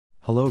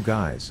Hello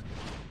guys.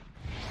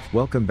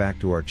 Welcome back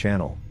to our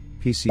channel,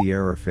 PC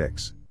Error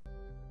Fix.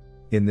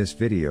 In this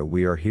video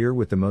we are here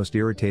with the most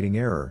irritating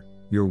error: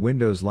 your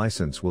Windows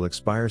license will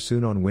expire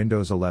soon on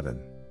Windows 11.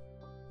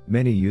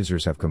 Many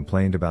users have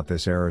complained about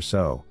this error,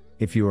 so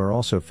if you are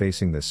also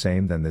facing the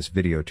same, then this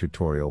video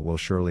tutorial will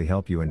surely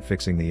help you in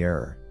fixing the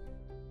error.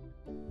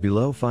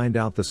 Below, find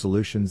out the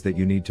solutions that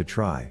you need to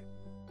try.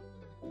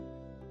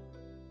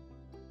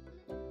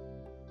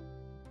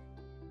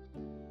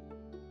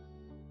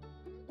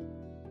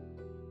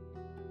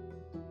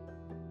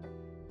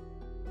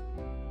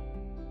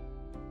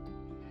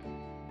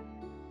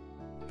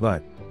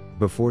 But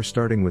before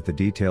starting with the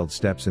detailed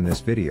steps in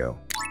this video,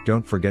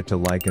 don't forget to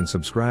like and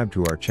subscribe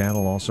to our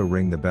channel. Also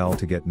ring the bell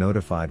to get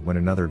notified when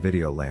another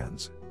video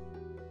lands.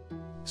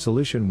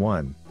 Solution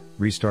 1.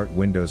 Restart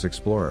Windows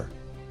Explorer.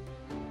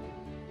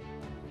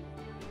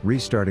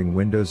 Restarting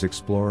Windows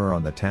Explorer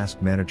on the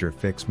Task Manager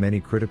fixes many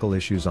critical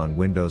issues on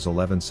Windows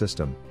 11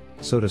 system,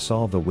 so to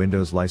solve the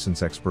Windows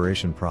license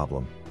expiration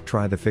problem,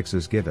 try the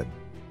fixes given.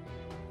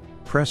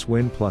 Press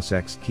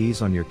Win+X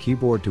keys on your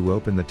keyboard to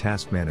open the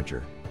Task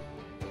Manager.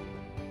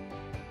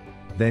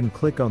 Then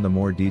click on the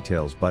More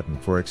Details button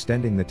for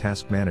extending the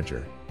Task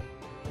Manager.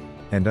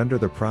 And under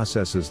the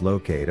Processes,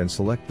 locate and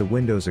select the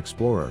Windows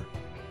Explorer.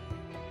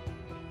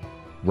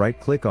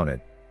 Right-click on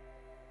it.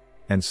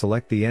 And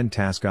select the End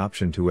Task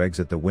option to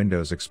exit the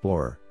Windows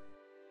Explorer.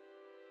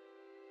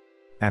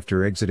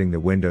 After exiting the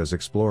Windows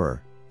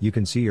Explorer, you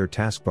can see your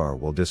taskbar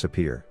will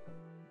disappear.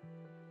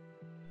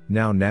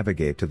 Now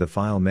navigate to the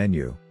File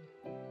menu.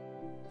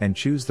 And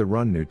choose the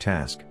Run New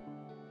Task.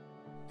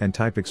 And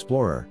type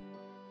Explorer.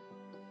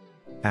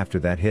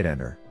 After that, hit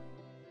Enter.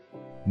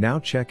 Now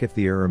check if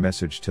the error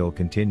message "till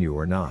continue"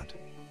 or not.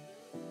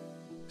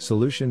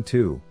 Solution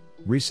 2.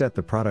 Reset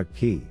the product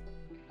key.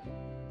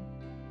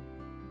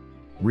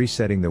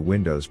 Resetting the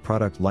Windows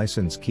product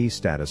license key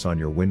status on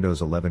your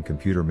Windows 11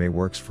 computer may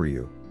works for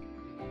you.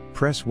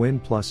 Press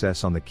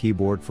Win+S on the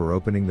keyboard for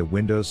opening the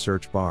Windows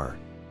search bar.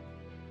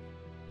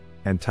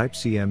 And type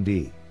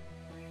CMD.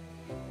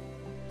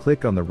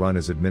 Click on the Run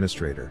as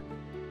Administrator.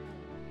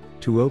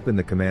 To open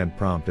the command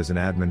prompt as an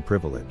admin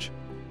privilege.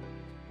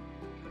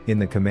 In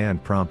the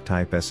command prompt,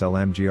 type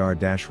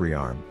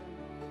slmgr-rearm.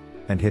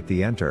 And hit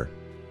the Enter.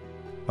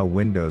 A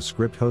Windows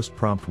script host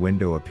prompt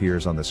window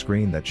appears on the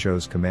screen that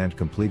shows command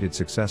completed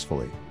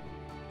successfully.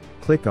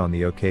 Click on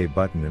the OK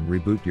button and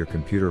reboot your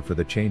computer for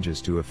the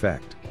changes to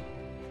effect.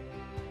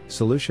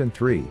 Solution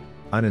 3.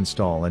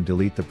 Uninstall and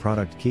delete the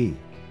product key.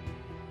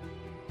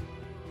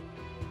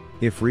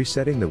 If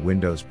resetting the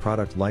Windows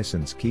product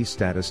license key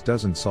status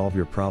doesn't solve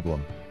your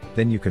problem,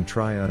 then you can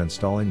try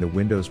uninstalling the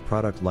Windows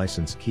product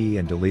license key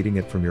and deleting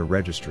it from your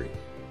registry.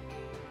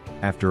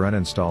 After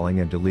uninstalling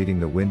and deleting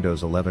the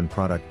Windows 11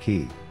 product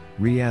key,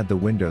 re-add the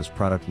Windows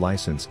product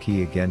license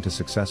key again to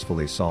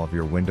successfully solve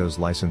your Windows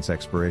license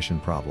expiration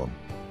problem.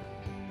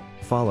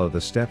 Follow the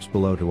steps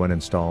below to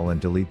uninstall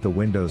and delete the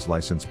Windows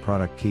license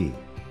product key.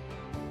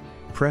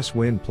 Press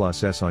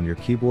Win+S on your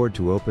keyboard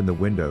to open the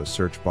Windows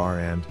search bar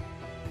and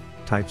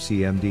type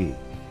CMD.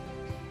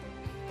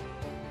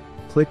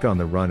 Click on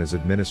the Run as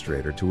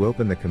Administrator to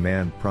open the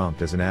command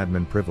prompt as an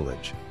admin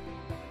privilege.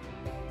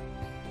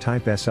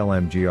 Type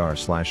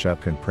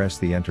slmgr/up and press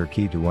the Enter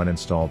key to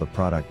uninstall the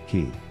product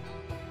key.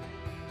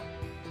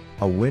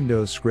 A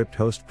Windows script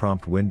host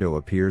prompt window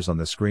appears on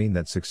the screen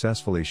that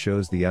successfully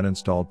shows the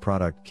uninstalled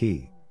product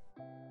key.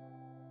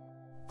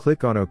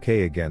 Click on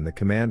OK again the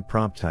command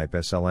prompt, type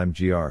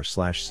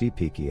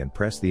slmgr/cp key and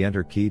press the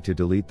Enter key to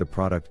delete the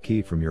product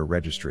key from your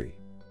registry.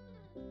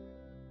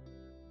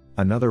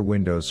 Another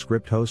Windows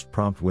script host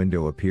prompt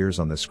window appears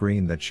on the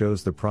screen that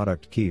shows the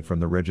product key from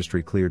the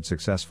registry cleared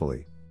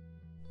successfully.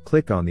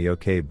 Click on the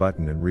OK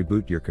button and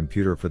reboot your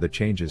computer for the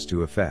changes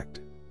to effect.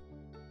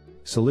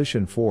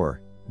 Solution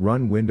 4.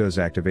 Run Windows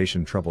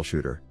Activation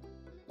Troubleshooter.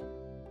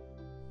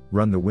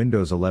 Run the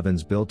Windows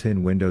 11's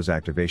built-in Windows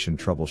Activation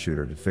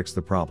Troubleshooter to fix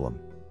the problem.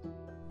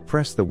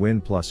 Press the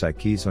Win+I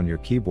keys on your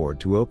keyboard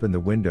to open the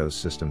Windows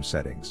System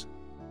Settings.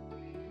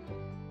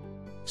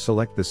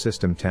 Select the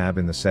System tab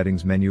in the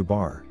Settings menu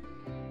bar.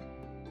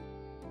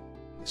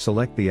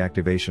 Select the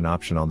Activation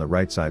option on the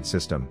right side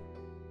System.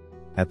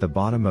 At the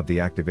bottom of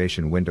the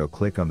activation window,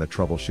 click on the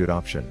Troubleshoot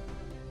option.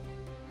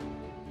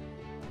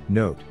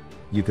 Note: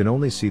 you can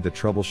only see the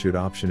Troubleshoot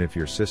option if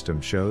your system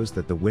shows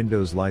that the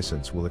Windows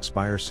license will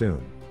expire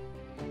soon.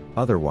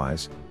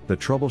 Otherwise, the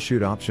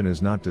Troubleshoot option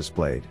is not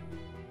displayed.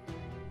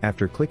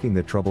 After clicking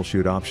the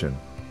Troubleshoot option,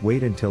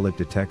 wait until it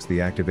detects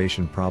the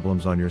activation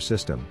problems on your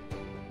system.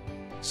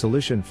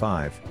 Solution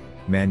 5.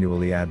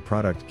 Manually add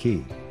product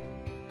key.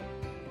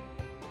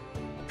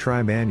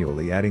 Try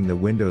manually adding the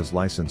Windows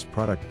license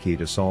product key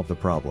to solve the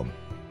problem.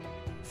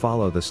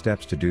 Follow the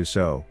steps to do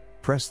so.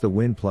 Press the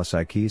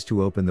Win+I keys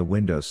to open the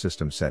Windows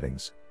System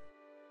Settings.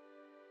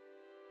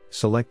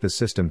 Select the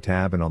System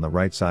tab and on the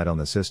right side on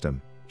the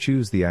System,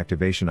 choose the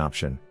Activation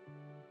option.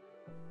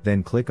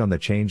 Then click on the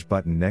Change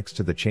button next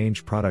to the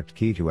Change Product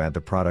Key to add the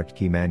product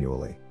key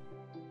manually.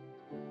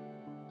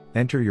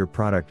 Enter your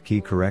product key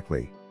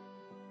correctly.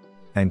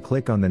 and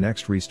click on the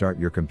next Restart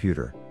your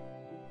computer.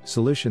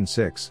 Solution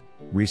 6,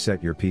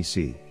 reset your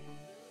PC.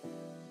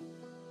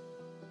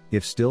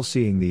 If still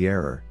seeing the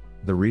error,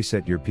 the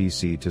reset your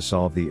PC to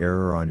solve the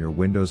error on your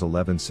Windows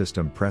 11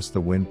 system, press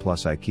the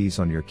Win+I keys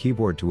on your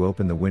keyboard to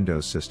open the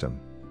Windows system.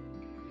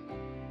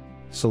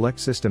 Select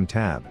System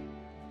tab,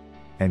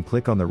 and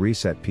click on the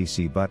Reset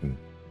PC button.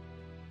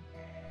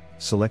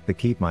 Select the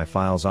Keep My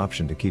Files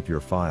option to keep your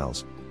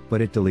files,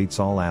 but it deletes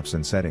all apps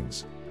and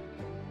settings.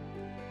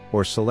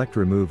 Or select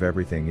Remove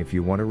Everything if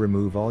you want to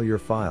remove all your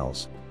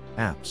files,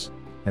 apps,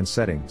 and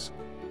settings.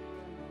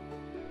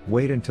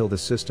 Wait until the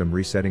system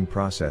resetting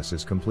process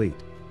is complete.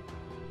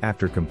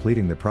 After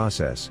completing the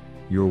process,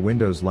 your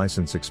Windows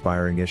license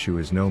expiring issue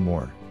is no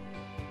more.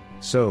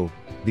 So,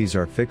 these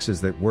are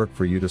fixes that work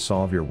for you to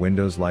solve your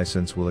Windows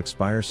license will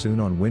expire soon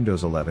on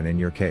Windows 11 in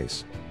your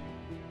case.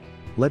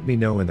 Let me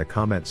know in the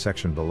comment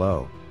section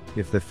below,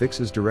 if the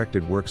fixes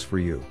directed works for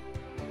you.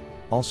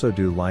 Also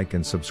do like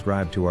and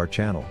subscribe to our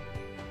channel.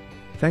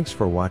 Thanks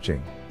for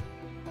watching.